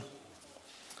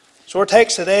So our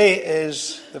text today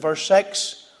is the verse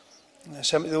 6.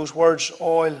 Simply those words,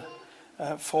 oil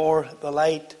for the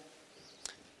light.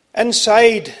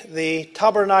 Inside the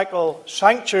tabernacle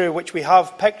sanctuary, which we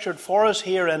have pictured for us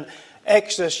here in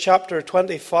Exodus chapter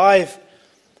 25,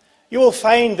 you will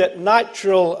find that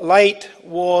natural light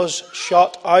was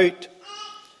shut out.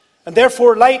 And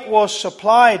therefore light was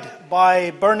supplied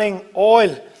by burning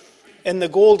oil in the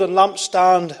golden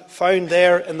lampstand found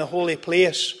there in the holy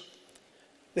place.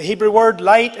 The Hebrew word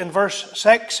light in verse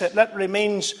 6, it literally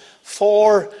means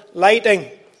for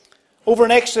lighting. Over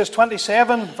in Exodus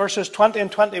 27, verses 20 and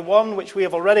 21, which we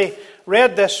have already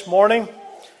read this morning,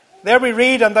 there we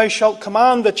read, "And thou shalt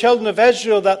command the children of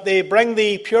Israel that they bring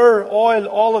thee pure oil,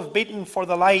 olive beaten for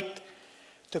the light,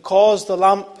 to cause the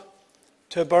lamp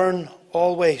to burn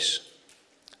always."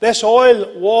 This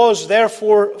oil was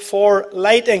therefore for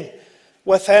lighting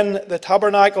within the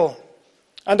tabernacle.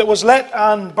 And it was lit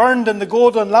and burned in the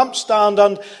golden lampstand,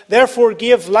 and therefore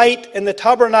gave light in the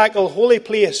tabernacle holy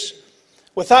place,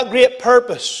 with that great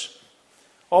purpose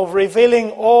of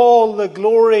revealing all the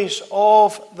glories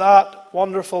of that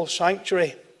wonderful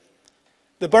sanctuary.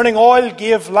 The burning oil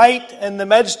gave light in the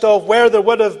midst of where there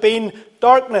would have been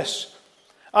darkness,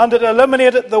 and it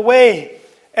illuminated the way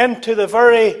into the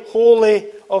very Holy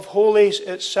of Holies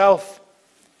itself.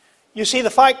 You see, the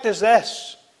fact is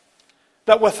this,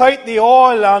 that without the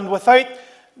oil and without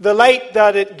the light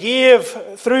that it gave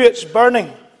through its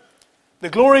burning, the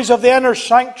glories of the inner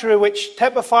sanctuary, which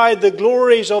typified the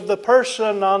glories of the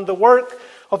person and the work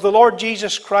of the Lord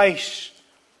Jesus Christ,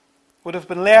 would have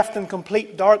been left in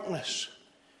complete darkness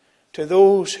to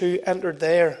those who entered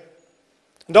there.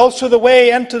 And also the way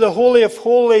into the Holy of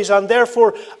Holies, and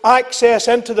therefore access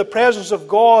into the presence of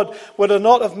God, would have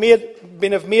not have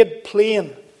been made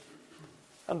plain,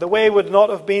 and the way would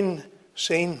not have been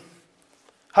seen,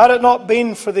 had it not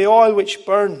been for the oil which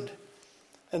burned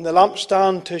in the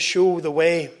lampstand to show the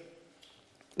way.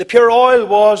 The pure oil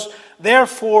was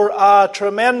therefore a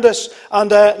tremendous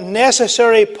and a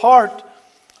necessary part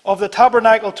of the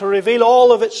tabernacle to reveal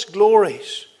all of its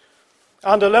glories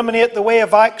and illuminate the way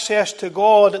of access to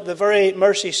God at the very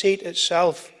mercy seat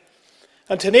itself,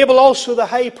 and to enable also the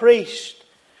high priest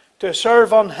to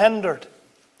serve unhindered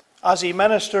as he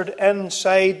ministered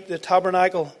inside the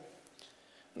tabernacle.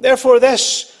 Therefore,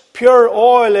 this pure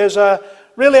oil is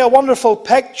really a wonderful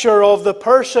picture of the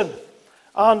person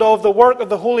and of the work of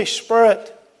the Holy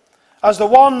Spirit as the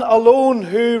one alone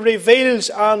who reveals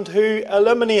and who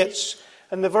illuminates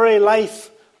in the very life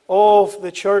of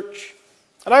the church.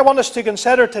 And I want us to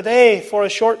consider today for a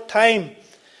short time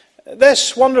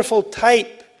this wonderful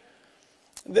type,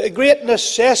 the great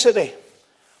necessity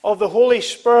of the Holy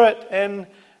Spirit in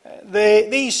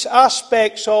these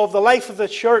aspects of the life of the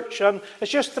church. And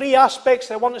it's just three aspects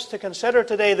I want us to consider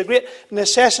today. The great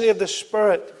necessity of the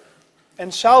Spirit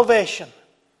in salvation,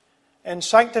 in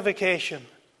sanctification,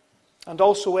 and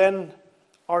also in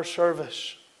our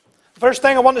service. The first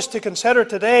thing I want us to consider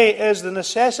today is the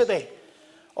necessity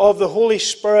of the Holy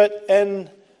Spirit in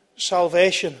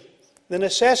salvation. The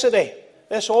necessity,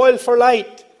 this oil for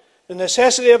light, the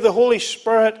necessity of the Holy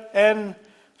Spirit in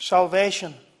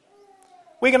salvation.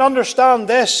 We can understand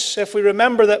this if we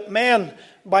remember that men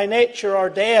by nature are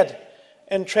dead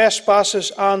in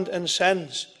trespasses and in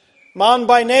sins. Man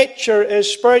by nature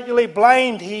is spiritually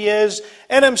blind. He is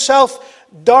in himself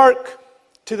dark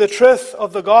to the truth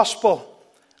of the gospel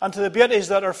and to the beauties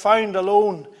that are found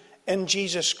alone in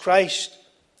Jesus Christ.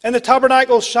 In the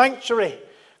tabernacle sanctuary,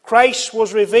 Christ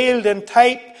was revealed in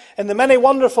type in the many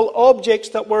wonderful objects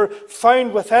that were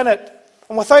found within it.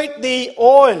 And without the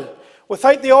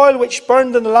oil which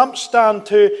burned in the lampstand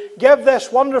to give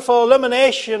this wonderful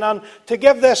illumination and to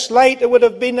give this light, it would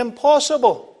have been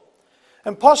impossible.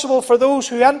 Impossible for those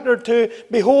who entered to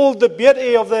behold the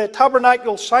beauty of the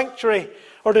tabernacle sanctuary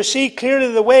or to see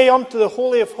clearly the way unto the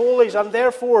Holy of Holies, and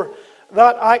therefore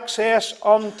that access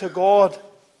unto God.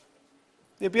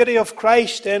 The beauty of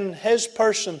Christ in His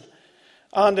person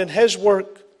and in His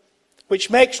work, which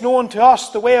makes known to us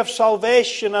the way of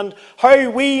salvation and how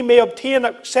we may obtain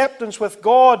acceptance with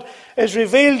God, is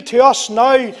revealed to us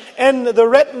now in the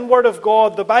written Word of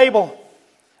God, the Bible.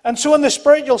 And so in the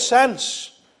spiritual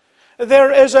sense,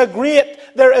 there is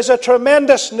a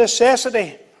tremendous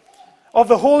necessity of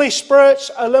the Holy Spirit's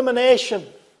illumination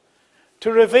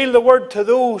to reveal the Word to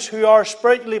those who are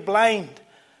spiritually blind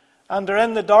and are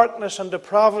in the darkness and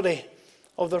depravity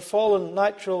of their fallen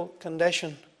natural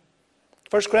condition.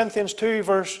 1 Corinthians 2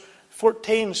 verse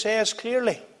 14 says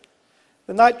clearly,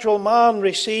 the natural man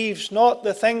receives not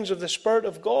the things of the Spirit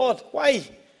of God. Why?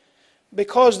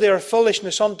 Because they are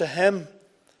foolishness unto him.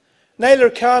 Neither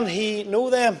can he know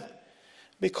them,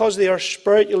 because they are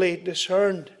spiritually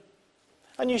discerned.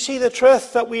 And you see, the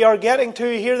truth that we are getting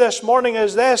to here this morning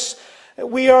is this.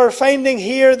 We are finding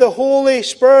here the Holy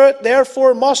Spirit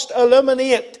therefore must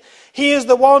illuminate. He is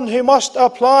the one who must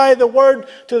apply the Word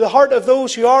to the heart of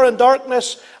those who are in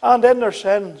darkness and in their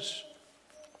sins.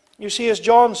 You see, as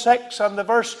John 6 and the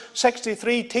verse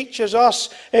 63 teaches us,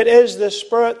 it is the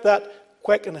Spirit that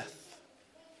quickeneth.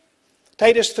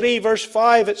 Titus 3 verse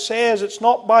 5, it says, it's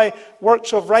not by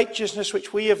works of righteousness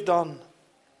which we have done,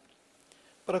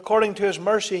 but according to His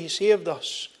mercy He saved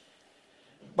us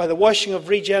by the washing of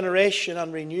regeneration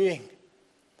and renewing,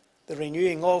 the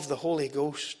renewing of the Holy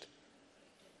Ghost.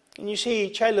 And you see,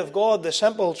 child of God, the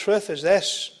simple truth is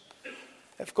this.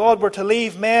 If God were to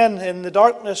leave men in the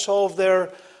darkness of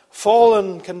their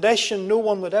fallen condition, no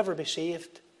one would ever be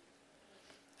saved.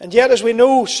 And yet, as we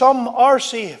know, some are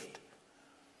saved.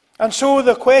 And so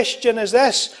the question is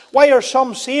this: why are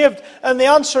some saved? And the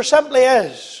answer simply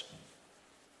is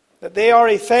that they are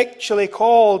effectually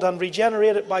called and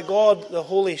regenerated by God the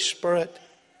Holy Spirit.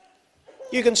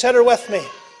 You consider with me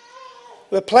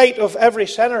the plight of every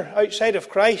sinner outside of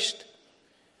Christ.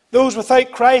 Those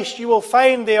without Christ, you will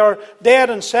find they are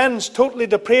dead in sins, totally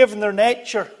depraved in their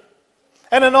nature.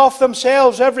 In and of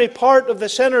themselves, every part of the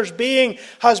sinner's being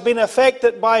has been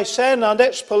affected by sin and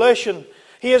its pollution.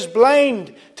 He is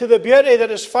blind to the beauty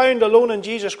that is found alone in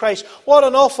Jesus Christ. What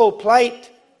an awful plight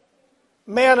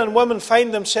men and women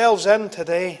find themselves in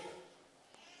today.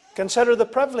 Consider the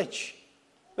privilege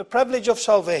of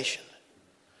salvation.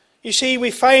 You see,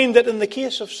 we find that in the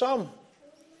case of some,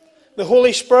 the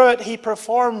Holy Spirit, He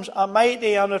performs a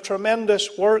mighty and a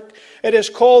tremendous work. It is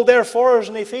called, therefore, as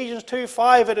in Ephesians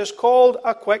 2:5, it is called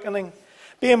a quickening.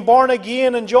 Being born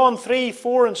again in John 3,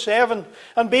 4 and 7.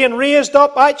 And being raised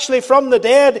up actually from the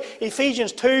dead,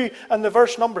 Ephesians 2 and the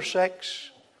verse number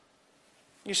 6.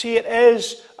 You see, it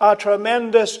is a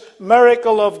tremendous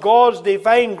miracle of God's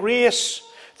divine grace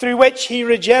through which He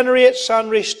regenerates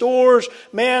and restores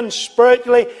men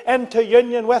spiritually into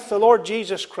union with the Lord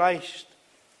Jesus Christ.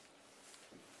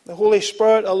 The Holy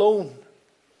Spirit alone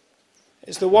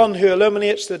is the one who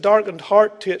illuminates the darkened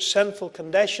heart to its sinful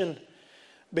condition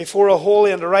before a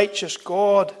holy and a righteous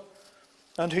God,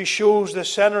 and who shows the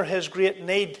sinner his great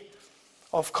need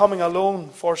of coming alone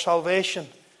for salvation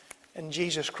in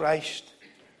Jesus Christ.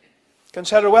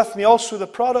 Consider with me also the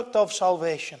product of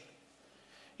salvation.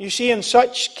 You see, in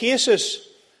such cases,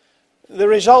 the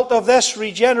result of this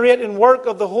regenerating work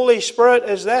of the Holy Spirit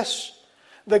is this: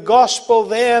 the gospel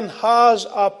then has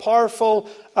a powerful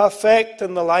effect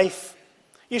in the life.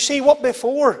 You see, what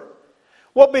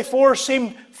before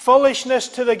seemed foolishness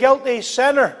to the guilty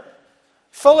sinner,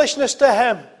 foolishness to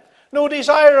him, no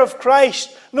desire of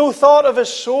Christ, no thought of his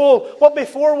soul. What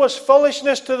before was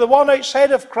foolishness to the one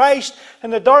outside of Christ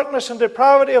in the darkness and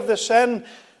depravity of the sin,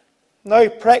 now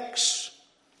pricks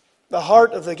the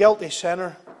heart of the guilty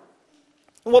sinner.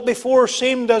 And what before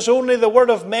seemed as only the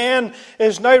word of man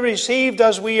is now received,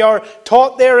 as we are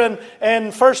taught there in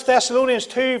 1 Thessalonians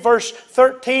 2 verse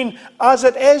 13, as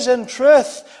it is in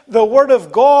truth the word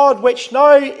of God, which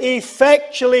now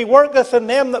effectually worketh in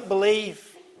them that believe.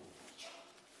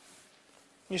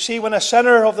 You see, when a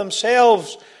sinner of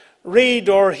themselves read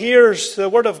or hears the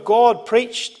word of God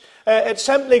preached, it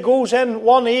simply goes in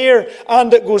one ear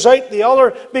and it goes out the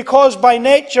other, because by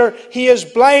nature he is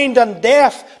blind and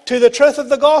deaf to the truth of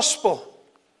the gospel.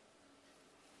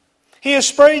 He is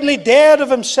spiritually dead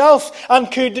of himself and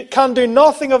can do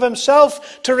nothing of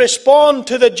himself to respond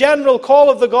to the general call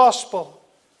of the gospel.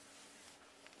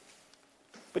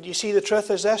 But you see, the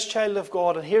truth is this, child of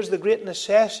God, and here's the great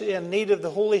necessity and need of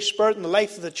the Holy Spirit in the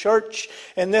life of the church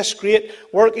in this great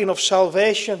working of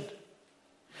salvation.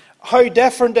 How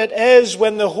different it is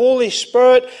when the Holy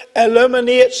Spirit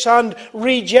illuminates and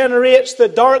regenerates the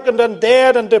darkened and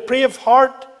dead and depraved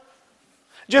heart.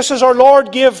 Just as our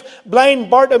Lord gave blind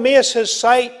Bartimaeus his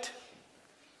sight,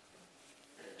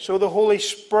 so the Holy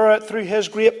Spirit, through His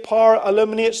great power,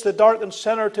 illuminates the darkened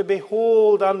sinner to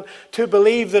behold and to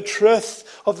believe the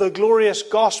truth of the glorious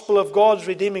gospel of God's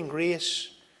redeeming grace.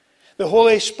 The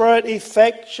Holy Spirit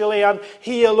effectually and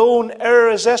He alone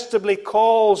irresistibly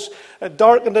calls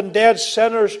darkened and dead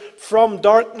sinners from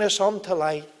darkness unto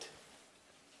light.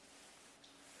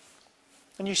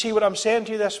 And you see, what I'm saying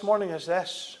to you this morning is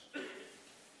this: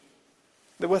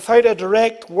 that without a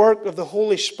direct work of the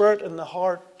Holy Spirit in the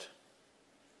heart,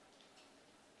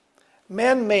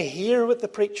 men may hear what the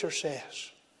preacher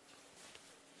says.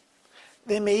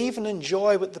 They may even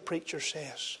enjoy what the preacher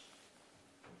says.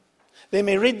 They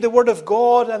may read the Word of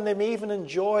God, and they may even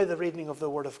enjoy the reading of the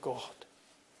Word of God.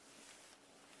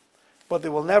 But they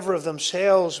will never of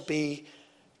themselves be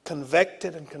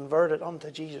convicted and converted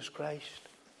unto Jesus Christ.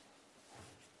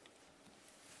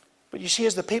 But you see,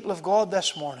 as the people of God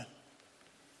this morning,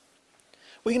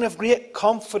 we can have great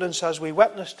confidence as we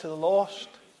witness to the lost.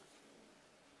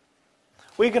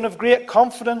 We can have great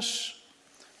confidence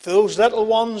for those little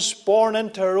ones born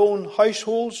into our own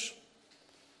households.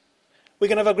 We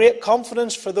can have a great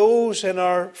confidence for those in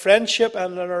our friendship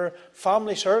and in our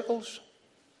family circles.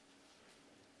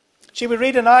 See, we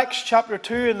read in Acts chapter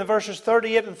 2 in the verses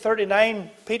 38 and 39,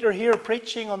 Peter here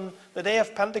preaching on the day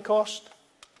of Pentecost.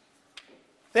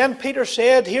 Then Peter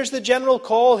said, here's the general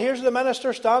call, here's the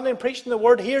minister standing preaching the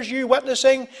word, here's you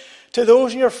witnessing to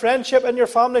those in your friendship and your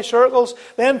family circles.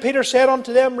 Then Peter said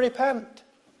unto them, repent.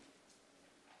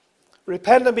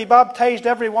 Repent and be baptized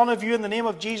every one of you in the name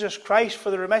of Jesus Christ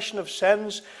for the remission of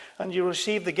sins, and you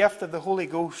receive the gift of the Holy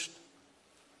Ghost.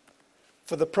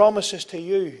 For the promise is to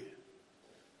you,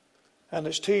 and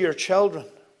it's to your children,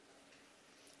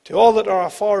 to all that are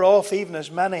afar off, even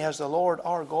as many as the Lord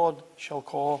our God shall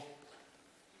call.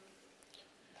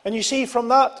 And you see, from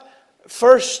that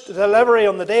first delivery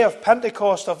on the day of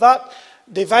Pentecost, of that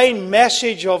divine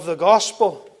message of the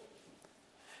gospel,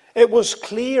 it was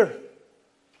clear.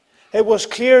 It was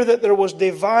clear that there was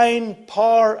divine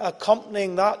power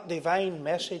accompanying that divine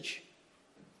message.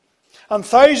 And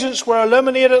thousands were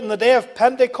illuminated on the day of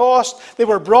Pentecost. They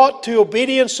were brought to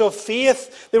obedience of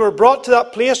faith. They were brought to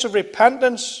that place of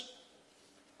repentance.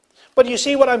 But you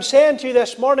see, what I'm saying to you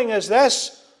this morning is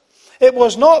this. It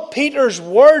was not Peter's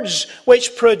words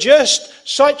which produced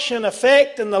such an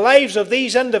effect in the lives of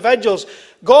these individuals.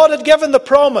 God had given the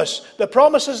promise. The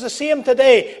promise is the same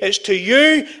today. It's to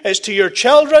you, it's to your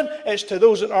children, it's to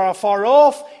those that are afar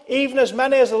off, even as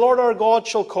many as the Lord our God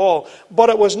shall call. But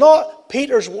it was not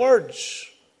Peter's words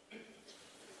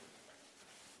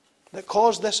that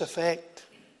caused this effect.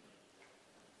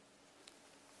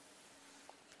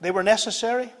 They were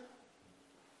necessary.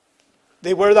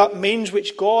 They were that means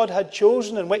which God had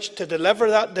chosen in which to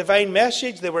deliver that divine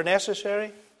message. They were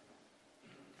necessary.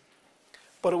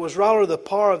 But it was rather the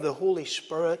power of the Holy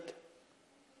Spirit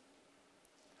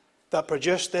that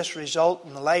produced this result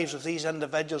in the lives of these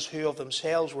individuals who of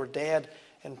themselves were dead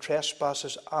in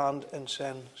trespasses and in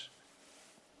sins.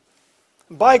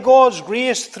 By God's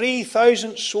grace,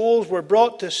 3,000 souls were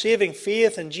brought to saving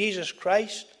faith in Jesus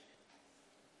Christ.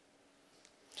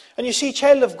 And you see,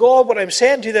 child of God, what I'm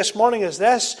saying to you this morning is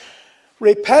this.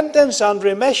 Repentance and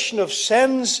remission of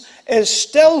sins is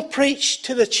still preached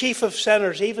to the chief of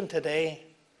sinners even today.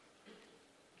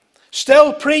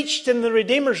 Still preached in the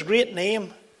Redeemer's great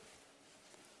name.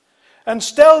 And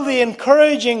still the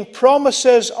encouraging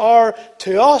promises are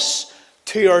to us,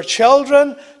 to our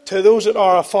children, to those that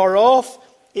are afar off,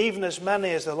 even as many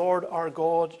as the Lord our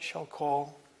God shall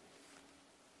call.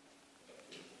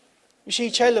 You see,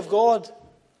 child of God,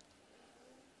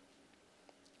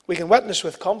 we can witness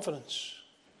with confidence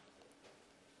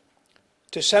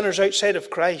to sinners outside of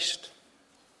Christ.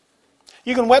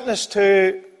 You can witness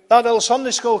to that little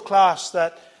Sunday school class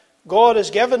that God has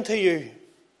given to you.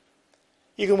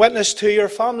 You can witness to your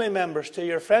family members, to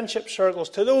your friendship circles,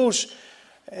 to those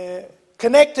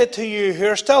connected to you who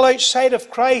are still outside of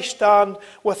Christ and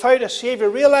without a Saviour,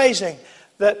 realizing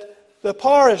that the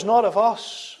power is not of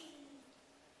us.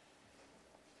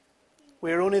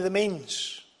 We are only the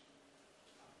means.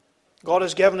 God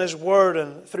has given His Word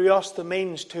and through us the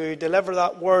means to deliver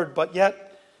that Word, but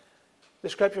yet the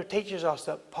Scripture teaches us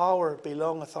that power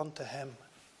belongeth unto Him.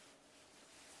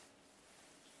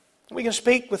 We can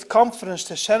speak with confidence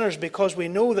to sinners because we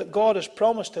know that God has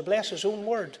promised to bless His own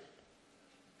Word.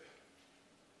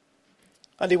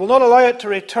 And He will not allow it to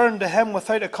return to Him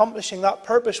without accomplishing that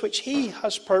purpose which He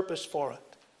has purposed for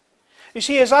it. You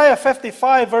see, Isaiah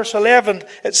 55 verse 11,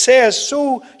 it says,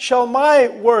 so shall my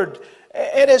word,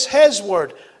 it is His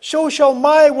word, so shall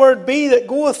my word be that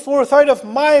goeth forth out of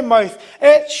my mouth.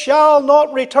 It shall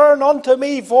not return unto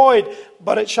me void,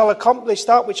 but it shall accomplish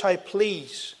that which I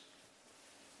please.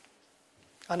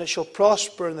 And it shall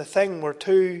prosper in the thing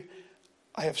whereto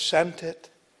I have sent it.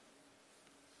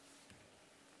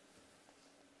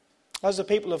 As the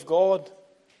people of God,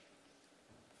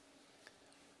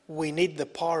 we need the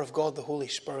power of God, the Holy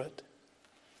Spirit.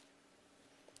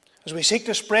 As we seek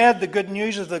to spread the good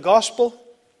news of the gospel,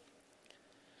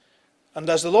 and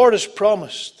as the Lord has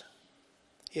promised,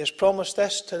 He has promised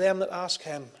this to them that ask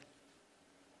Him.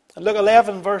 In Luke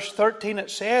 11 verse 13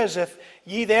 it says, if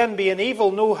ye then being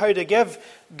evil know how to give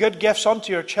good gifts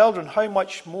unto your children, how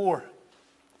much more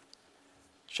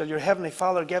shall your heavenly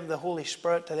Father give the Holy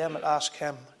Spirit to them that ask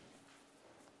Him?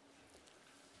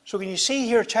 So can you see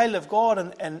here, child of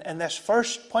God, in this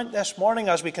first point this morning,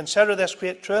 as we consider this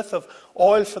great truth of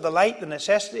oil for the light, the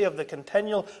necessity of the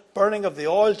continual burning of the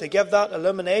oil to give that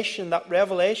illumination, that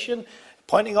revelation,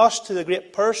 pointing us to the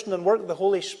great person and work of the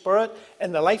Holy Spirit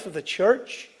in the life of the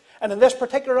church. And in this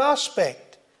particular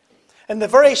aspect, in the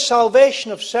very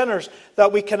salvation of sinners,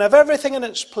 that we can have everything in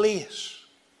its place.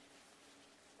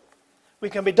 We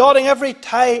can be dotting every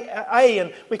I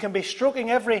and we can be stroking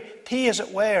every T, as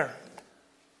it were.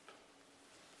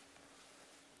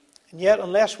 And yet,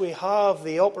 unless we have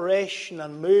the operation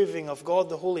and moving of God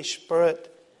the Holy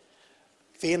Spirit,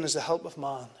 vain is the help of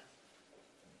man.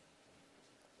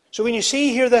 So when you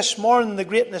see here this morning the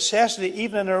great necessity,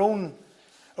 even in our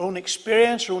own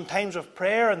experience, our own times of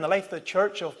prayer in the life of the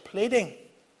church, of pleading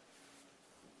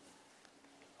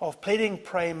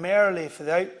primarily for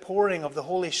the outpouring of the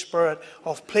Holy Spirit,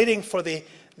 of pleading for the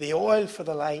oil for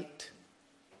the light,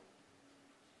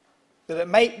 that it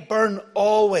might burn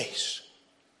always.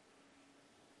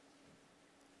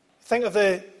 Think of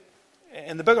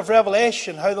in the book of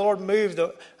Revelation, how the Lord moved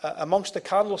amongst the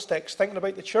candlesticks, thinking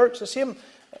about the church. The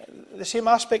same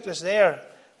aspect is there.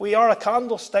 We are a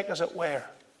candlestick, as it were.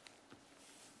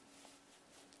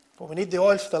 But we need the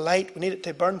oil for the light. We need it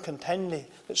to burn continually,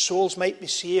 that souls might be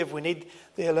saved. We need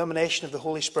the illumination of the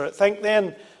Holy Spirit. Think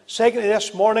then, secondly,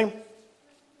 this morning,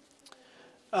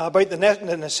 about the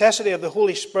necessity of the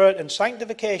Holy Spirit in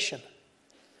sanctification.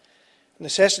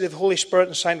 Necessity of the Holy Spirit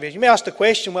and sanctification. You may ask the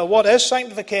question, well, what is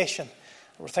sanctification?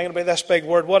 We're thinking about this big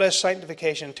word. What is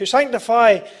sanctification? To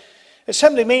sanctify, it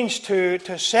simply means to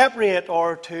separate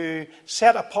or to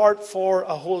set apart for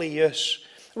a holy use.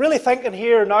 Really thinking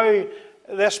here now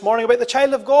this morning about the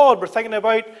child of God. We're thinking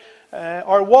about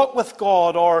our walk with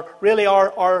God, or really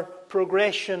our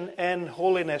progression in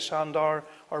holiness and our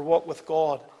walk with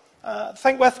God.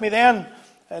 Think with me then.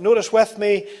 Notice with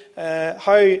me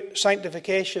how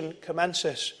sanctification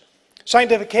commences.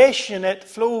 Sanctification, it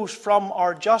flows from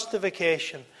our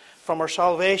justification, from our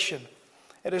salvation.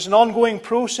 It is an ongoing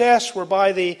process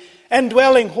whereby the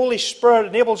indwelling Holy Spirit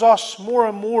enables us more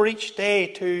and more each day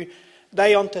to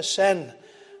die unto sin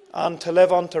and to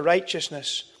live unto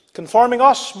righteousness, conforming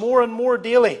us more and more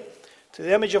daily to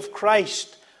the image of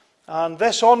Christ. And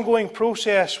this ongoing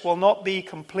process will not be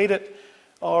completed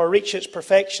or reach its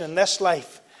perfection in this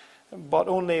life, but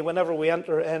only whenever we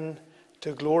enter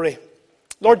into glory.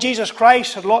 Lord Jesus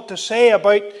Christ had a lot to say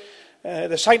about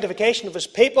the sanctification of His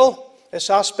people, this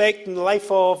aspect in the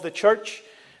life of the church,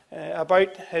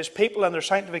 about His people and their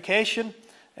sanctification.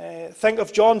 Think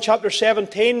of John chapter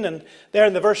 17, and there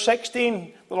in the verse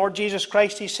 16, the Lord Jesus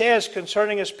Christ, He says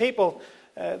concerning His people,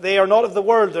 they are not of the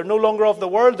world. They're no longer of the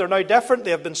world. They're now different.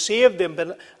 They have been saved. They have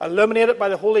been illuminated by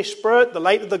the Holy Spirit. The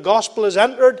light of the gospel has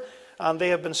entered, and they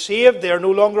have been saved. They are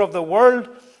no longer of the world,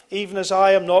 even as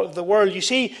I am not of the world. You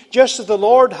see, just as the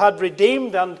Lord had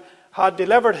redeemed and had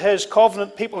delivered His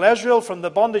covenant people Israel from the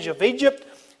bondage of Egypt,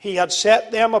 He had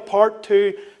set them apart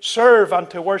to serve and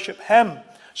to worship Him.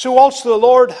 So also the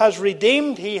Lord has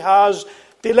redeemed. He has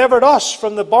delivered us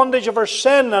from the bondage of our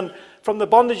sin and from the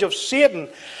bondage of Satan,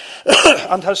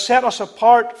 and has set us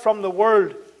apart from the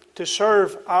world to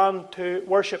serve and to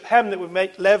worship Him, that we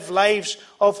might live lives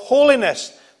of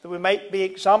holiness, that we might be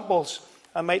examples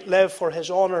and might live for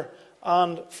His honour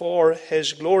and for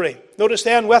His glory. Notice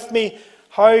then with me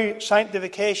how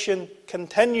sanctification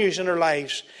continues in our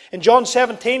lives. In John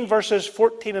 17, verses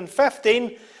 14 and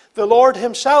 15, the Lord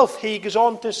Himself, He goes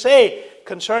on to say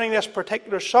concerning this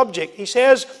particular subject, He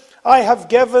says, I have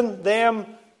given them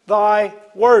Thy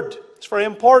word. It's very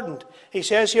important. He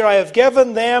says here, I have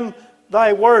given them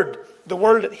Thy word. The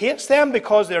world hates them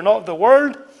because they are not of the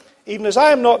world, even as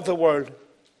I am not of the world.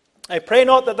 I pray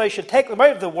not that Thou should take them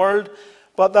out of the world,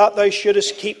 but that Thou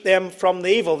shouldest keep them from the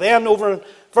evil. Then over in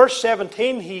verse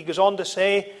 17, He goes on to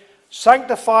say,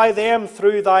 sanctify them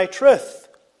through Thy truth.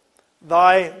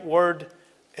 Thy word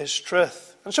is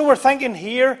truth. And so we're thinking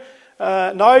here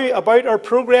now about our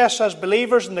progress as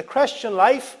believers in the Christian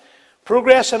life,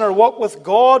 progress in our walk with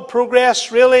God,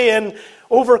 progress really in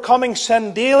overcoming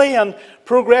sin daily, and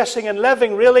progressing in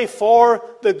living really for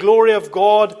the glory of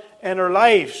God in our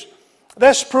lives.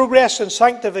 This progress in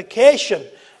sanctification,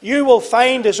 you will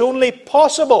find, is only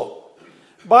possible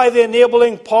by the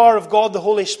enabling power of God the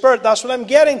Holy Spirit. That's what I'm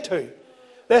getting to.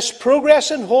 This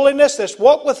progress in holiness, this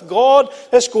walk with God,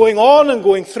 this going on and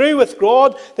going through with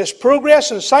God, this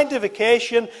progress in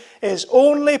sanctification is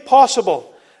only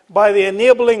possible by the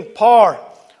enabling power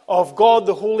of God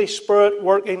the Holy Spirit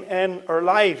working in our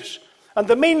lives. And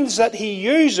the means that He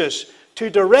uses to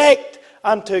direct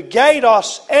and to guide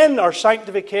us in our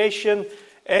sanctification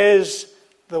is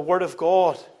the Word of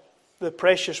God, the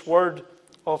precious Word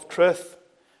of truth.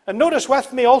 And notice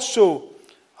with me also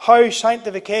how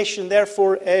sanctification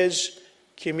therefore is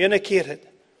communicated.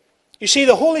 You see,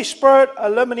 the Holy Spirit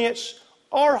illuminates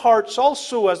our hearts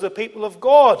also as the people of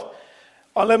God,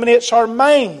 illuminates our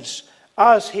minds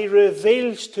as He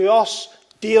reveals to us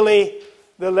daily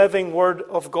the living Word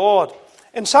of God.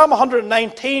 In Psalm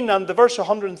 119 and the verse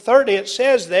 130, it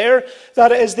says there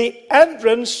that it is the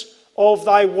entrance of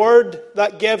Thy Word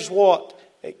that gives what?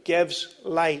 It gives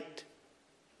light.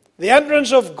 The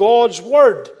entrance of God's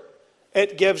Word,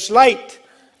 it gives light,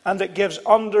 and it gives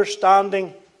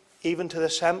understanding even to the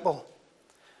simple.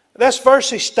 This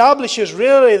verse establishes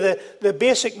really the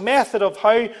basic method of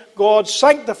how God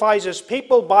sanctifies His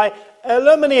people by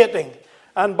illuminating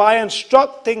and by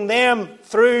instructing them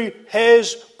through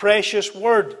His precious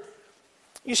Word.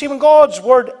 You see, when God's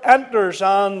Word enters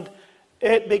and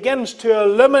it begins to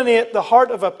illuminate the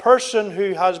heart of a person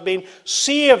who has been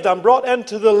saved and brought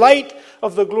into the light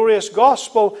of the glorious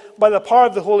gospel by the power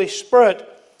of the Holy Spirit,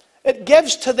 it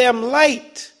gives to them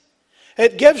light.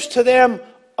 It gives to them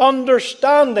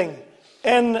understanding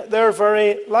in their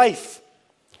very life.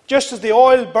 Just as the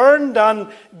oil burned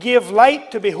and gave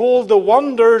light to behold the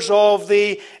wonders of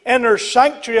the inner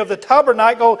sanctuary of the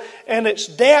tabernacle in its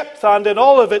depth and in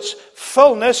all of its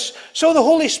fullness, so the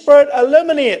Holy Spirit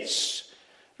illuminates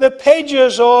the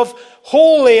pages of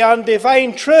holy and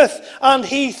divine truth. And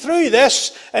He, through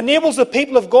this, enables the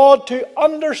people of God to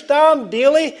understand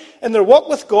daily in their walk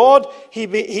with God.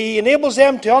 He enables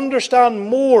them to understand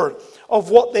more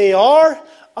of what they are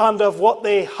and of what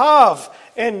they have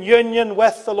in union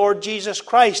with the Lord Jesus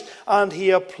Christ. And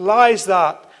He applies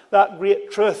that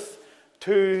great truth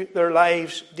to their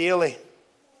lives daily.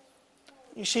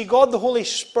 You see, God the Holy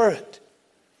Spirit,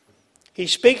 He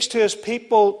speaks to His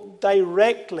people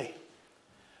directly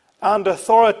and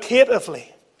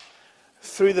authoritatively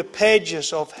through the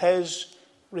pages of His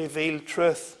revealed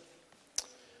truth.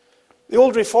 The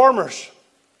old reformers,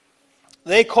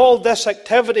 they called this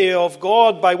activity of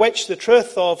God by which the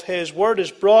truth of His Word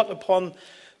is brought upon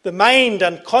the mind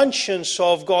and conscience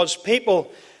of God's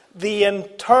people, the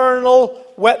internal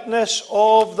witness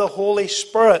of the Holy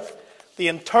Spirit. The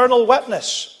internal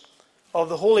witness of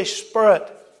the Holy Spirit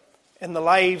in the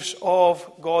lives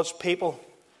of God's people.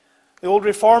 The old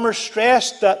reformers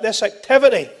stressed that this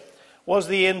activity was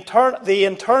the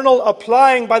internal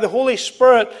applying by the Holy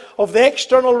Spirit of the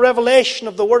external revelation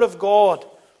of the Word of God.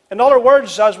 In other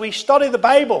words, as we study the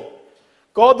Bible,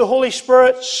 God the Holy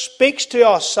Spirit speaks to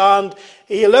us and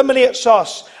He illuminates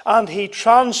us and He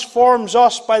transforms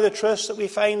us by the truths that we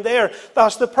find there.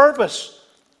 That's the purpose.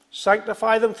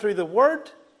 Sanctify them through the Word.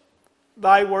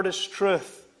 Thy Word is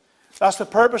truth. That's the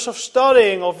purpose of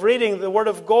studying, of reading the Word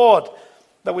of God,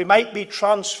 that we might be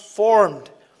transformed,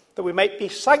 that we might be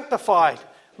sanctified,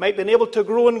 might be able to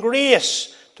grow in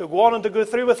grace, to go on and to go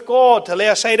through with God, to lay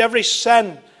aside every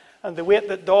sin and the weight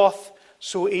that doth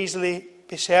so easily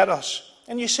beset us.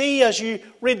 And you see, as you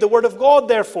read the Word of God,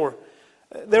 therefore,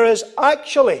 there is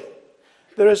actually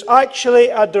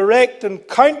a direct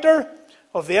encounter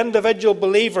of the individual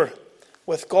believer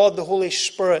with God the Holy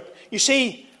Spirit. You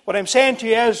see, what I'm saying to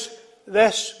you is,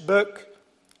 this book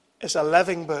is a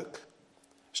living book.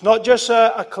 It's not just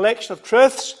a collection of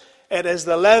truths, it is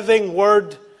the living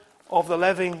Word of the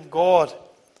living God.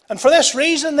 And for this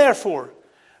reason, therefore,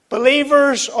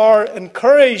 believers are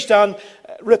encouraged, and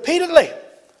repeatedly,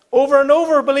 over and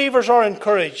over, believers are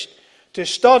encouraged to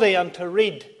study and to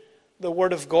read the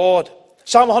Word of God.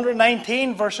 Psalm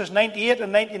 119, verses 98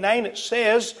 and 99, it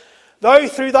says, Thou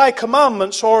through Thy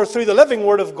commandments, or through the living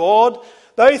Word of God,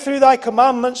 Thou through Thy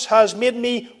commandments hast made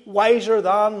me wiser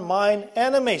than mine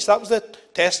enemies. That was the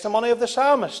testimony of the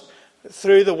psalmist.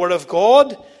 Through the Word of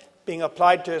God, being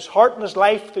applied to his heart and his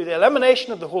life, through the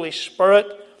illumination of the Holy Spirit,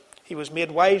 he was made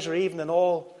wiser even than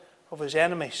all of his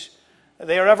enemies.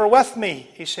 They are ever with me,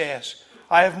 he says.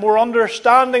 I have more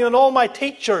understanding than all my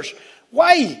teachers.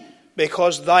 Why?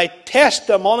 Because Thy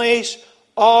testimonies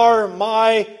are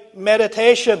my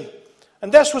meditation.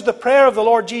 And this was the prayer of the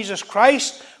Lord Jesus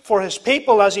Christ for His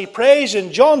people as He prays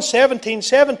in John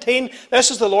 17:17. This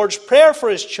is the Lord's prayer for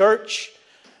His church,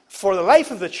 for the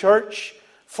life of the church,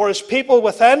 for His people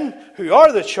within, who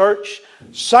are the church.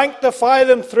 Sanctify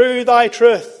them through Thy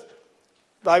truth.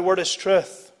 Thy Word is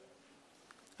truth.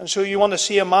 And so you want to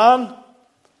see a man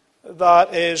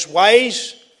that is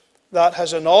wise, that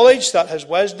has a knowledge, that has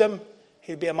wisdom,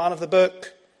 he'll be a man of the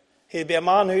book. He'll be a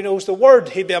man who knows the Word.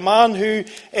 He'll be a man who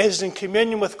is in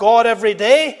communion with God every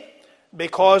day,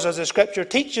 because, as the Scripture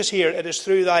teaches here, it is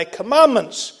through Thy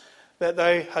commandments that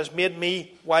Thou hast made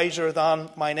me wiser than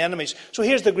mine enemies. So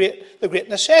here's the great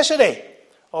necessity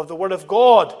of the Word of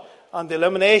God and the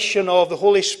illumination of the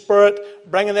Holy Spirit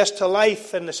bringing this to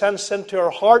life, in the sense into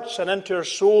our hearts and into our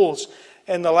souls,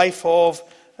 in the life of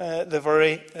the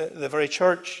very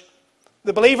church.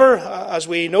 The believer, as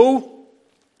we know,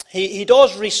 he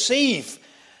does receive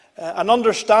an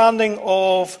understanding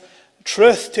of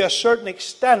truth to a certain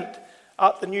extent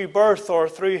at the new birth, or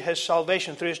through his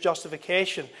salvation, through his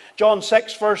justification. John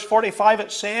 6 verse 45,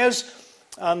 it says,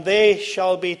 "And they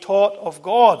shall be taught of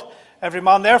God. Every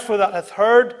man therefore that hath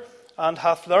heard and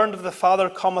hath learned of the Father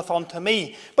cometh unto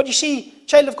me." But you see,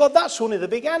 child of God, that's only the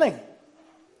beginning.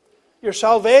 Your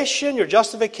salvation, your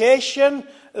justification,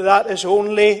 that is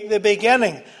only the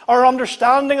beginning. Our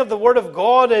understanding of the Word of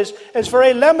God is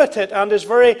very limited and is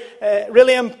very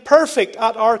really imperfect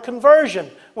at our conversion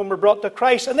when we're brought to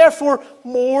Christ. And therefore,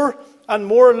 more and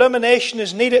more illumination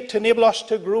is needed to enable us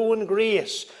to grow in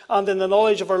grace and in the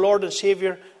knowledge of our Lord and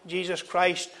Saviour, Jesus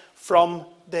Christ, from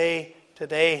day to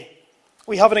day.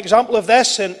 We have an example of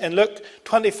this in Luke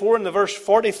 24 in the verse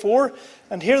 44.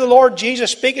 And here the Lord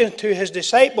Jesus, speaking to his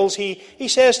disciples, he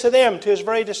says to them, to his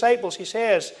very disciples, he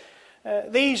says,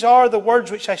 "These are the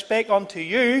words which I spake unto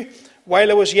you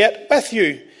while I was yet with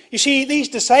you." You see, these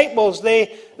disciples,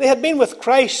 they had been with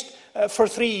Christ for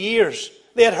 3 years.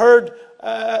 They had heard,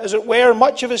 as it were,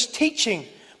 much of his teaching.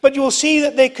 But you will see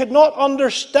that they could not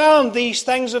understand these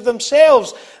things of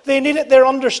themselves. They needed their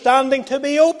understanding to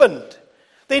be opened.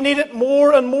 They needed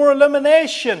more and more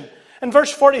illumination. In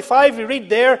verse 45 we read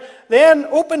there, "Then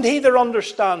opened he their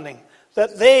understanding,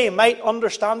 that they might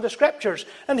understand the Scriptures."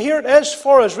 And here it is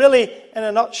for us, really, in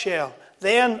a nutshell.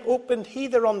 Then opened he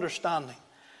their understanding,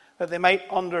 that they might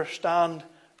understand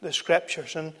the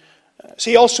Scriptures. And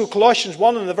see also Colossians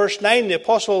 1 in the verse 9, the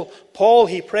Apostle Paul,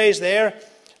 he prays there,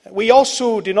 "We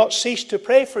also do not cease to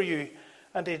pray for you,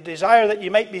 and to desire that you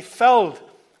might be filled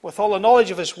with all the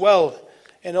knowledge of his will,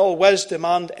 in all wisdom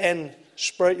and in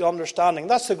spiritual understanding."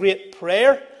 That's the great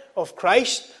prayer of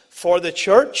Christ for the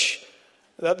church,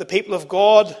 that the people of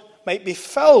God might be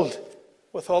filled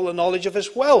with all the knowledge of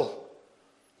his will,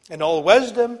 in all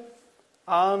wisdom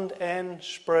and in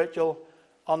spiritual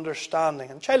understanding.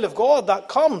 And child of God, that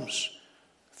comes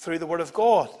through the Word of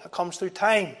God. That comes through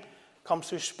time. It comes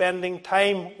through spending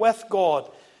time with God,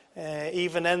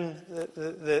 even in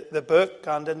the book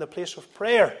and in the place of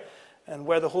prayer, and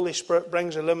where the Holy Spirit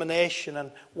brings illumination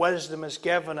and wisdom is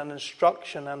given and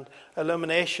instruction and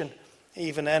illumination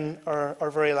even in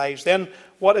our very lives. Then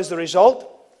what is the result?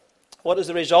 What is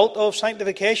the result of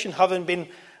sanctification? Having been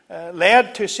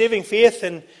led to saving faith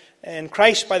in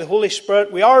Christ by the Holy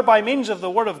Spirit, we are, by means of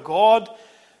the Word of God,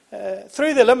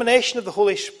 through the illumination of the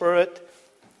Holy Spirit,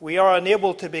 we are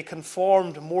enabled to be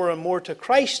conformed more and more to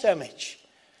Christ's image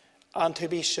and to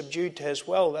be subdued to his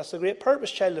will. That's the great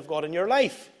purpose, child of God, in your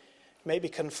life. You might be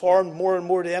conformed more and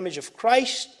more to the image of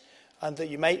Christ, and that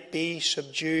you might be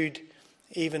subdued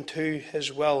even to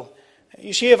his will.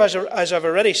 You see, as I've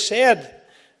already said,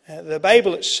 the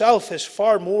Bible itself is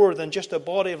far more than just a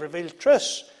body of revealed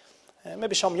truths.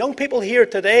 Maybe some young people here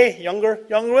today, younger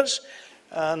ones,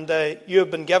 and you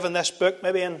have been given this book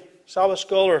maybe in Sabbath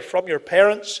school or from your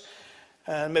parents,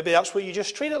 and maybe that's what you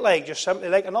just treat it like, just simply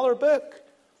like another book.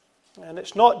 And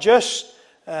it's not just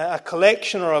a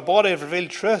collection or a body of revealed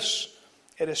truths.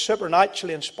 It is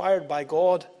supernaturally inspired by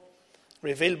God,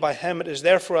 revealed by him. It is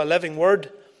therefore a living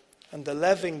word, and the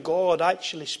living God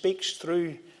actually speaks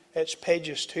through its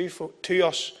pages to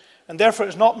us. And therefore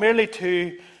it's not merely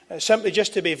to simply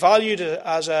just to be valued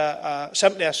as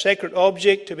simply a sacred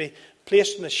object, to be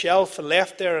placed on the shelf and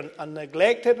left there and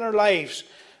neglected in our lives,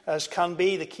 as can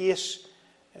be the case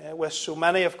with so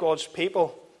many of God's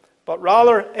people. But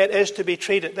rather it is to be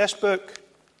treated, this book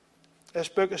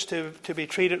is to be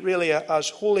treated really as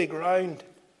holy ground.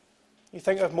 You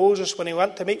think of Moses when he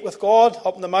went to meet with God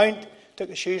up on the mount, took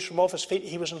the shoes from off his feet,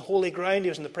 he was in holy ground, he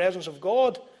was in the presence of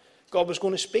God. God was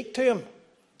going to speak to him,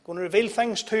 going to reveal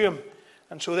things to him.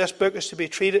 And so this book is to be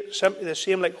treated simply the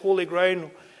same like holy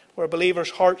ground, where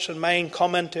believers' hearts and mind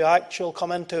come into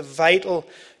vital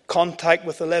contact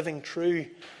with the living, true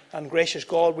and gracious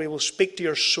God. We will speak to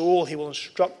your soul. He will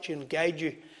instruct you and guide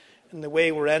you in the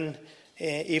way we're in,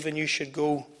 even you should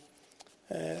go.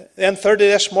 Then thirdly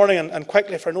this morning, and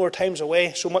quickly for no time's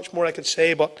away, so much more I could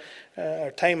say, but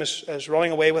our time is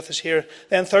running away with us here.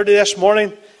 Then thirdly this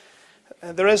morning,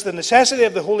 there is the necessity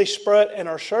of the Holy Spirit in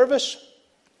our service.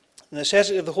 The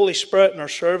necessity of the Holy Spirit in our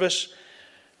service.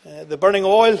 The burning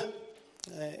oil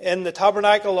in the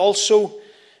tabernacle also,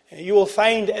 you will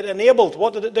find it enabled.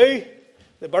 What did it do?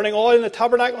 The burning oil in the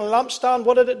tabernacle and lampstand,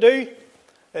 what did it do?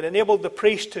 It enabled the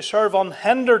priest to serve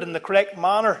unhindered in the correct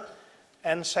manner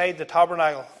inside the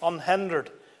tabernacle. Unhindered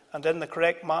and in the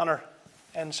correct manner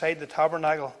inside the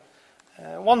tabernacle.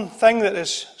 One thing that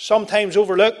is sometimes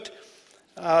overlooked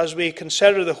as we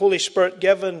consider the Holy Spirit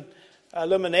given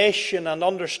illumination and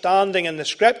understanding in the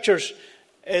Scriptures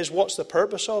is what's the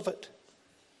purpose of it?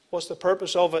 What's the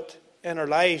purpose of it in our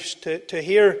lives? To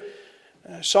hear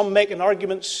some making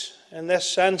arguments in this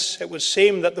sense, it would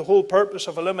seem that the whole purpose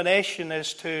of illumination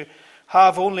is to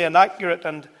have only an accurate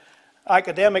and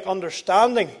academic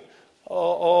understanding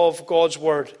of God's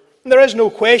Word. And there is no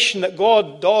question that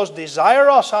God does desire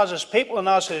us as His people and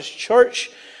as His church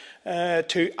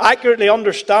to accurately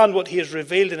understand what He has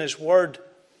revealed in His Word.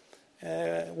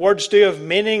 Words do have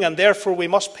meaning, and therefore we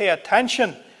must pay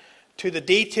attention to the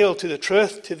detail, to the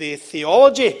truth, to the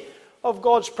theology of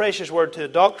God's precious Word, to the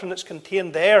doctrine that's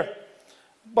contained there.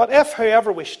 But if,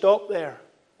 however, we stop there,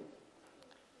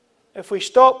 if we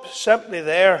stop simply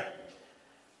there,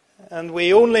 and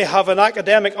we only have an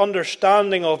academic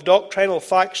understanding of doctrinal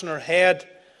facts in our head,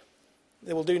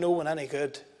 they will do no one any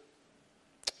good.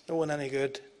 No one any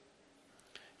good.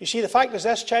 You see, the fact is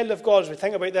this, child of God, as we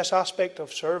think about this aspect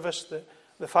of service,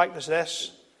 the fact is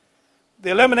this.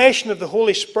 The illumination of the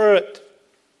Holy Spirit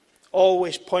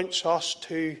always points us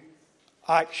to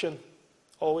action.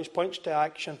 Always points to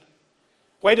action.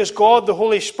 Why does God, the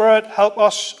Holy Spirit, help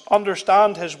us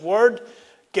understand His Word?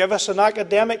 Give us an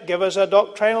academic, give us a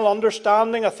doctrinal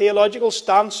understanding, a theological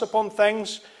stance upon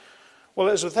things? Well,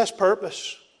 it is with this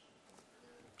purpose,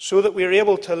 so that we are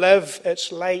able to live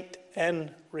its light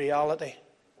in reality.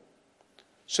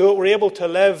 So that we're able to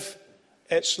live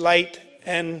its light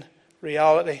in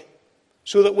reality.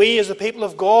 So that we as the people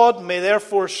of God may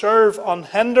therefore serve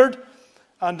unhindered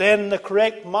and in the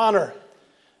correct manner.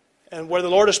 And where the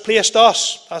Lord has placed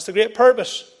us, that's the great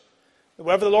purpose.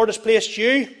 Wherever the Lord has placed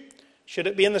you, should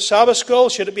it be in the Sabbath school,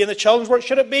 should it be in the children's work,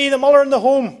 should it be the mother in the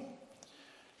home,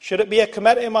 should it be a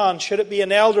committee man, should it be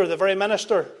an elder, the very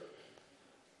minister,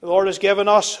 the Lord has given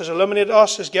us, has illuminated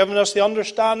us, has given us the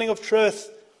understanding of truth.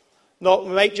 Not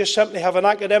we might just simply have an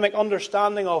academic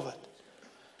understanding of it,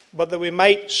 but that we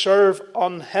might serve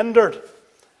unhindered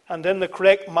and in the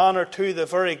correct manner to the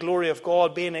very glory of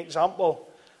God, being an example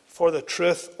for the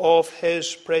truth of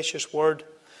His precious Word.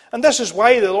 And this is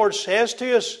why the Lord says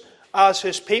to us as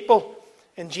His people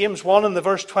in James 1 and the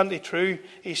verse 22,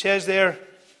 He says there,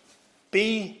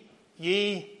 "Be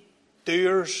ye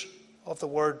doers of the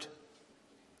Word,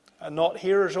 and not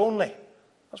hearers only."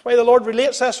 That's why the Lord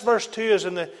relates this verse to us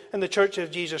in the Church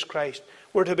of Jesus Christ.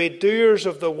 We're to be doers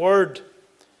of the Word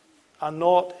and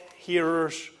not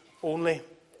hearers only.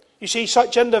 You see,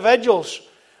 such individuals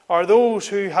are those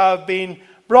who have been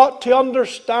brought to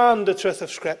understand the truth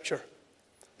of Scripture.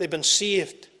 They've been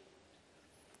saved.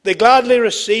 They gladly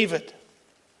receive it.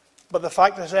 But the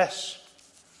fact is this,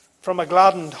 from a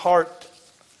gladdened heart,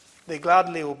 they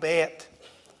gladly obey it,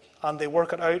 and they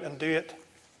work it out and do it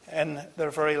in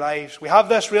their very lives. We have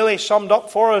this really summed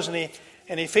up for us in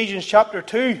Ephesians chapter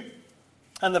 2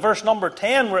 and the verse number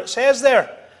 10, where it says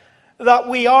there that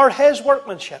we are His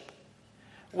workmanship.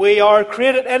 We are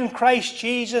created in Christ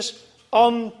Jesus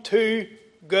unto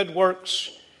good works,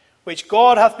 which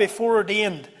God hath before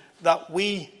ordained that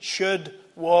we should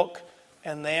walk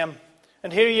in them.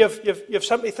 And here you've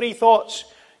simply three thoughts.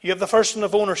 You have the first one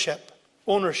of ownership.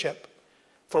 Ownership.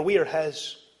 For we are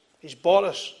His. He's bought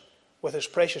us with His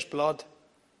precious blood.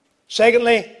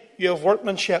 Secondly, you have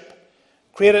workmanship,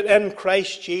 created in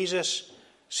Christ Jesus,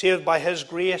 saved by His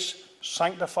grace,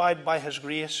 sanctified by His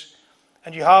grace.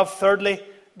 And you have, thirdly,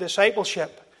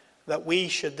 discipleship, that we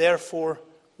should therefore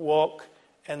walk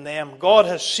in them. God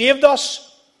has saved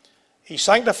us. He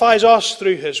sanctifies us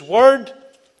through His Word,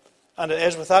 and it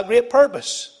is with that great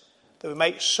purpose that we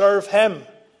might serve Him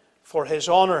for His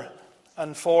honour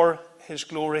and for His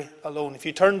glory alone. If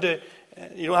you turn to,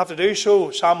 you don't have to do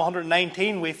so, Psalm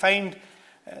 119, we find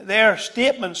there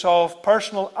statements of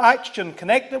personal action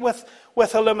connected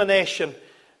with illumination,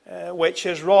 which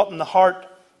is wrought in the heart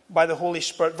by the Holy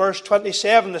Spirit. Verse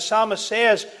 27, the psalmist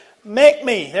says, "Make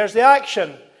me," there's the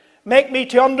action, "make me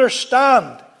to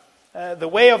understand the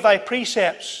way of Thy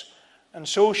precepts, and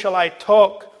so shall I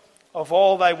talk of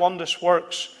all Thy wondrous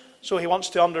works." So he wants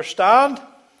to understand,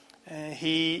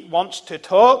 he wants to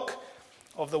talk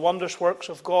of the wondrous works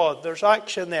of God. There's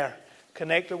action there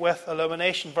connected with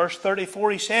illumination. Verse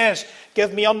 34 he says,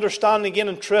 "Give me understanding again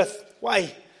in truth."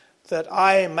 Why? "That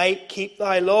I might keep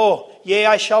Thy law. Yea,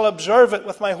 I shall observe it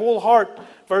with my whole heart."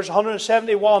 Verse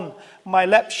 171, "My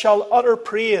lips shall utter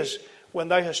praise when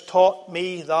Thou hast taught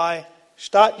me Thy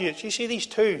statutes." You see, these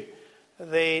two,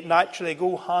 they naturally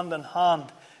go hand in hand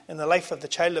in the life of the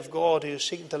child of God who is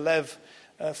seeking to live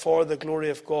for the glory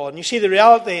of God. And you see, the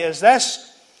reality is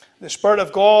this: the Spirit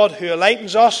of God who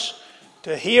enlightens us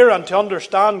to hear and to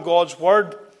understand God's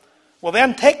Word will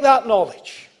then take that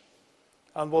knowledge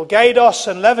and will guide us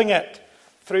in living it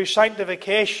through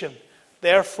sanctification,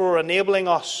 therefore enabling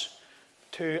us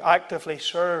to actively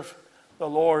serve the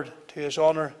Lord to His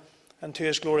honour and to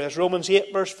His glory. As Romans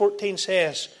 8 verse 14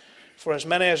 says, for as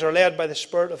many as are led by the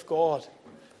Spirit of God,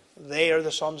 they are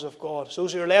the sons of God. So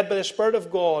those who are led by the Spirit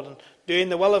of God and doing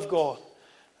the will of God,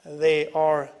 they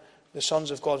are the sons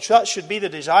of God. So that should be the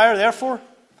desire, therefore,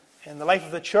 in the life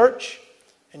of the church,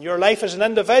 in your life as an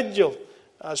individual,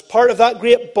 as part of that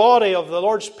great body of the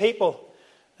Lord's people,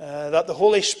 that the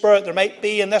Holy Spirit, there might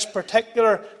be in this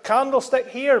particular candlestick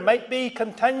here, might be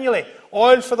continually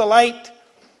oil for the light,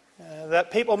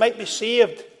 that people might be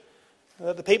saved,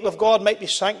 that the people of God might be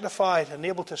sanctified and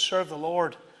able to serve the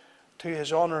Lord to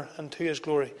His honour and to His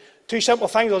glory. Two simple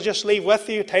things I'll just leave with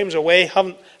you. Time's away.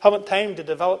 Haven't time to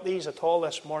develop these at all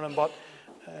this morning, but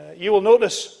you will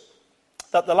notice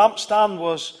that the lampstand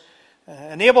was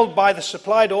enabled by the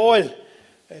supplied oil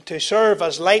to serve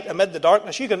as light amid the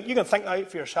darkness. You can think that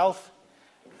out for yourself.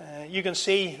 You can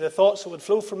see the thoughts that would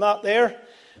flow from that there.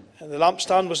 The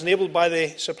lampstand was enabled by the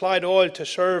supplied oil to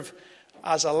serve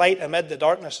as a light amid the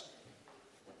darkness.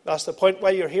 That's the point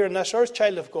while you're here on this earth,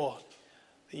 child of God,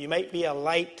 that you might be a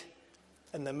light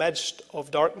in the midst of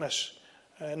darkness.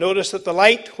 Notice that the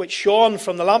light which shone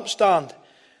from the lampstand,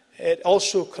 it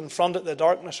also confronted the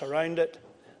darkness around it.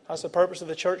 That's the purpose of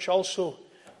the church also,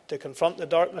 to confront the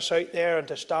darkness out there and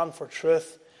to stand for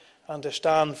truth and to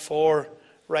stand for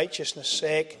righteousness'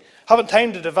 sake. Haven't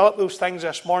time to develop those things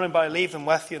this morning, but I leave them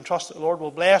with you and trust that the Lord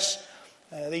will bless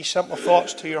these simple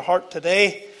thoughts to your heart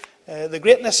today. The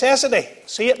great necessity,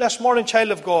 see it this morning,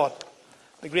 child of God,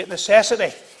 the great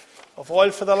necessity of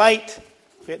oil for the light,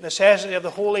 the great necessity of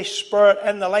the Holy Spirit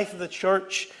in the life of the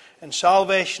church, in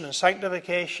salvation and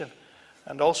sanctification,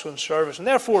 and also in service. And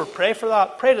therefore, pray for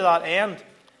that, pray to that end.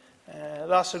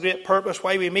 That's the great purpose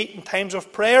why we meet in times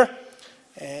of prayer,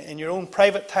 in your own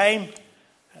private time,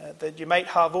 that you might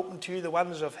have open to you the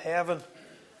windows of heaven.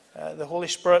 The Holy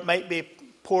Spirit might be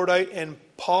poured out in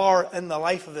power in the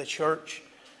life of the church.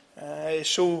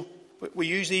 So we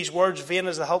use these words, vain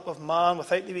is the help of man,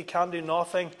 without thee we can do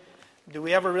nothing. Do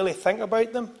we ever really think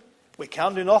about them? We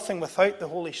can do nothing without the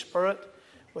Holy Spirit,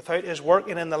 without His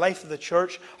working in the life of the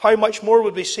church. How much more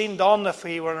would be seen done if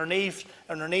we were on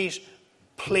our knees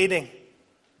pleading.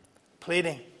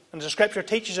 And the Scripture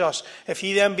teaches us, if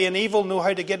ye then being evil know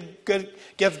how to give good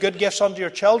gifts unto your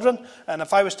children. And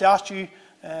if I was to ask you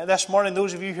this morning,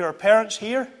 those of you who are parents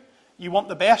here, you want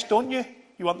the best, don't you?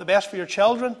 You want the best for your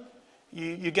children.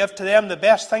 You give to them the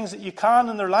best things that you can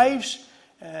in their lives.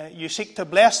 You seek to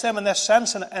bless them in this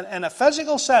sense, in a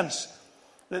physical sense,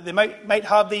 that they might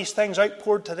have these things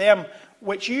outpoured to them,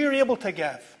 which you are able to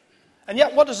give. And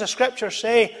yet, what does the Scripture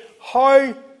say?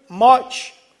 How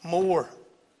much more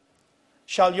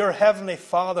shall your heavenly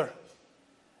Father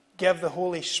give the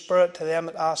Holy Spirit to them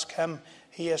that ask Him?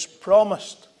 He has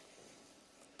promised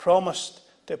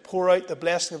to pour out the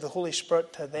blessing of the Holy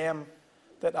Spirit to them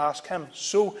that ask Him.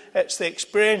 So it's the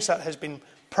experience that has been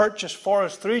purchased for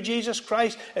us through Jesus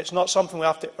Christ. It's not something we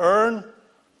have to earn.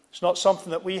 It's not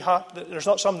something that we have. There's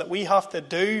not something that we have to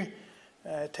do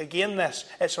to gain this.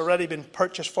 It's already been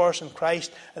purchased for us in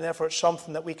Christ, and therefore it's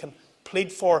something that we can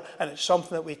plead for, and it's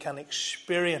something that we can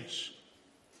experience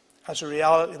as a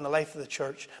reality in the life of the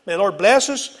church. May the Lord bless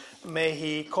us. May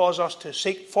He cause us to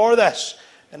seek for this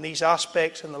in these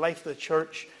aspects in the life of the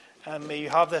church, and may you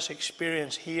have this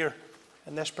experience here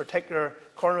in this particular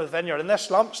corner of the vineyard, in this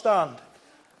lampstand.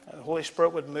 The Holy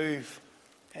Spirit would move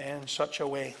in such a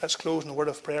way. Let's close in a word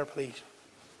of prayer, please.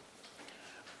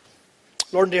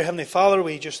 Lord and dear Heavenly Father,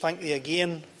 we just thank Thee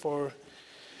again for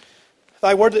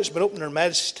Thy word that's been opened in our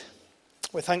midst.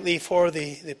 We thank Thee for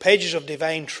the pages of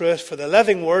divine truth, for the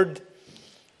living word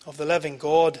of the living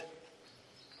God.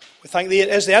 We thank Thee it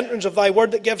is the entrance of Thy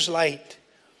word that gives light,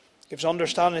 gives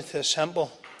understanding to the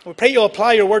simple. We pray You'll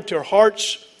apply Your word to our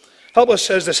hearts. Help us,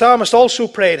 as the psalmist also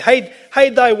prayed, hide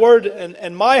Thy word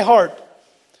in my heart,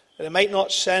 that I might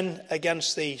not sin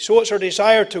against Thee. So it's our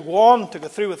desire to go on, to go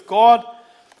through with God.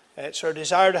 It's our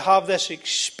desire to have this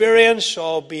experience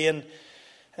of being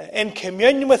in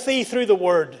communion with Thee through the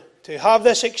word, to have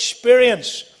this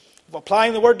experience of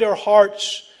applying the word to our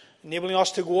hearts, enabling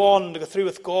us to go on and to go through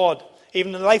with God.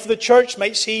 Even in the life of the church,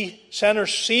 might see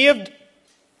sinners saved,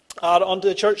 add unto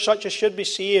the church such as should be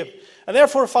saved. And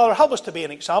therefore, Father, help us to be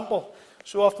an example.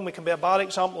 So often we can be a bad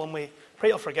example, and we pray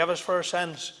You'll forgive us for our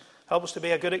sins. Help us to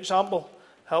be a good example.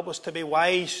 Help us to be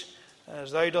wise,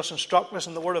 as Thou dost instruct us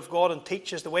in the Word of God and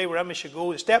teach us the way wherein we should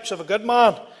go. The steps of a good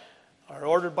man are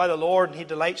ordered by the Lord, and He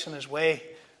delights in His way.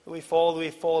 Though we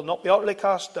fall, not be utterly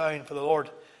cast down, for the Lord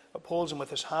upholds them with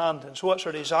his hand. And so it's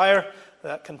our desire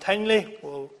that continually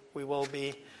we will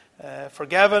be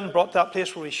forgiven, brought to that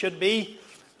place where we should be,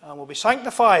 and will be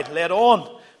sanctified, led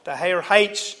on to higher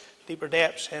heights, deeper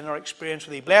depths in our experience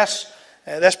with thee. Bless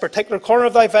this particular corner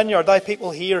of thy vineyard, thy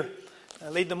people here.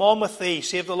 Lead them on with thee.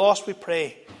 Save the lost, we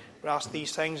pray. We ask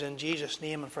these things in Jesus'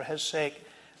 name and for his sake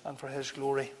and for his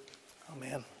glory.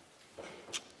 Amen.